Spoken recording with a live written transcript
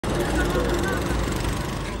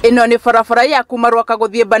Ino ni barabara ya kumarwa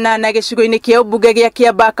kaguthie banana gicigo-ini kia ubunge gia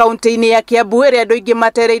Kiamba kaunti-ini ya Kiambu iri andu ingi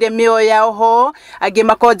matereire mioyo yao ho angi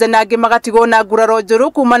makonja na angi magatigwo na nguraro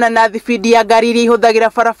njuru kumana na thibindi ya ngari iria ihuthagira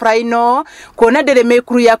barabara ino kuona ndiri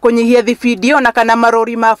mikuru ya kunyihia thibindi ona kana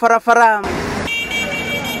marori ma barabara.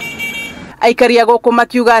 Aikari a guku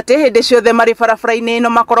makiuga ati hindi ciothe mari barabara-ini ino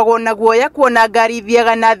makoragwo na guoya kuona ngari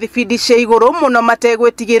ithiaga na thibindi cia iguru muno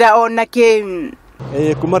mategwitigira ona ki.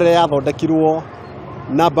 Kuma rĩrĩa yathondekirwo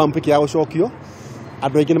na bump ya gucokio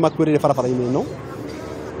andu aingi ni makwirire barabara-ini ino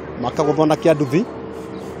makaguthona kia nduthi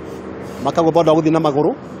makaguthonda guthii na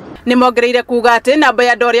maguru. Ni mongereire kuga ati namba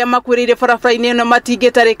ya andu aria makwirire barabara-ini ino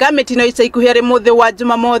matingitarika mitino ica ikuhi ari muthi wa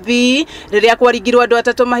Jumamothi riria kwaringirwo andu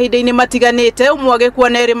atatu mahinda-ini matiganite umwe agikua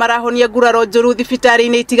na eri marahonia nguraro njuru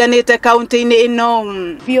thibitari-ini itiganite kaunti-ini ino.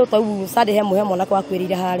 Bio tau sade hemo hemo na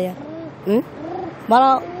kwakwirire haria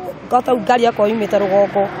mara gota ngari yako yumite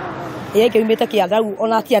rugongo yeke yumite kiangaru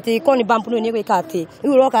ona ati koni bump no ni gwika ati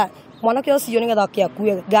riu roka mwanake ucio ni getha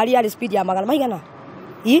kiakue ngari ya speed ya magana maigana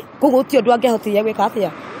kugo ti andu angehotire gwika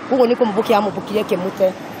atia kugo ni kumbukia amubukire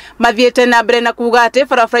kimute. Mathiete na mbere na kuga ati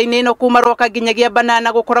barabara-ini ino kuma roka nginyagia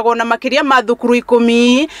banana gukoragwo na makiria ma thukuru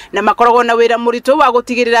 10 na makoragwo na wira muritu wa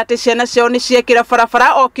gutigirira ati ciana ciao ni ciekira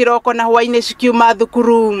barabara o kiroko na hwaini cikiuma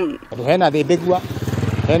thukuru. Hena thibigwa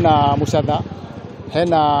hena Muchatha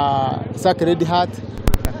hena Sacred Heart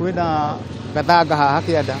na kwina gathanga haha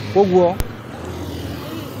kianda koguo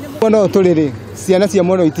no turiri ciana cia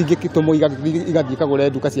mwena itingikitumo igathii kagure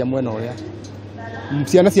nduka cia mwena uria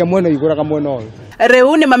ciana cia mwena iguraga mwena uyu.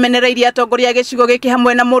 Riu ni mamenereirie atongoria gicigo giki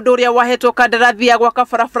hamwe na mundu uria wahetwo kandarathi ya gwaka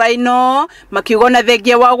barabara ino makiuga na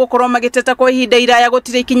thengia wa gukorwo magiteta kwa ihinda iraya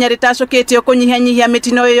gutire ikinya ritacukitio kunyihanyihia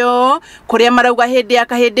mitino iyo kuria marauga hindi ya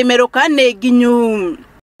kahindi meruka ni nginyu.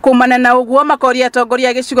 Kumana na uguo makoria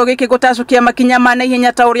atongoria gicigo giki gutacukia makinya ma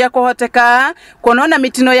naihenya ta uria kuhoteka kuona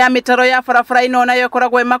mitino ya mitaro ya barabara ino nayo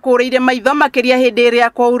koragwo makureire maitho makiria hindi iria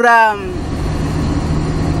kwaura.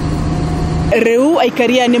 Riu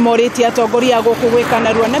Aikari ni moriti atongoria guku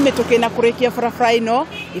gwikanarua na mituki na kurikia barabara ino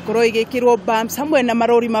ikorwo igikirwo bumps hamwe na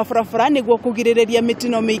marori ma barabara niguo kugiririria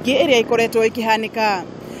mitino mingi iria ikoretwo ikihanika.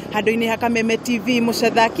 Handu-ini ha Kameme TV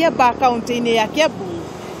Muchatha Kiamba kaunti-ini ya Kiambu.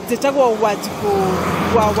 Zitagwo Wajiko.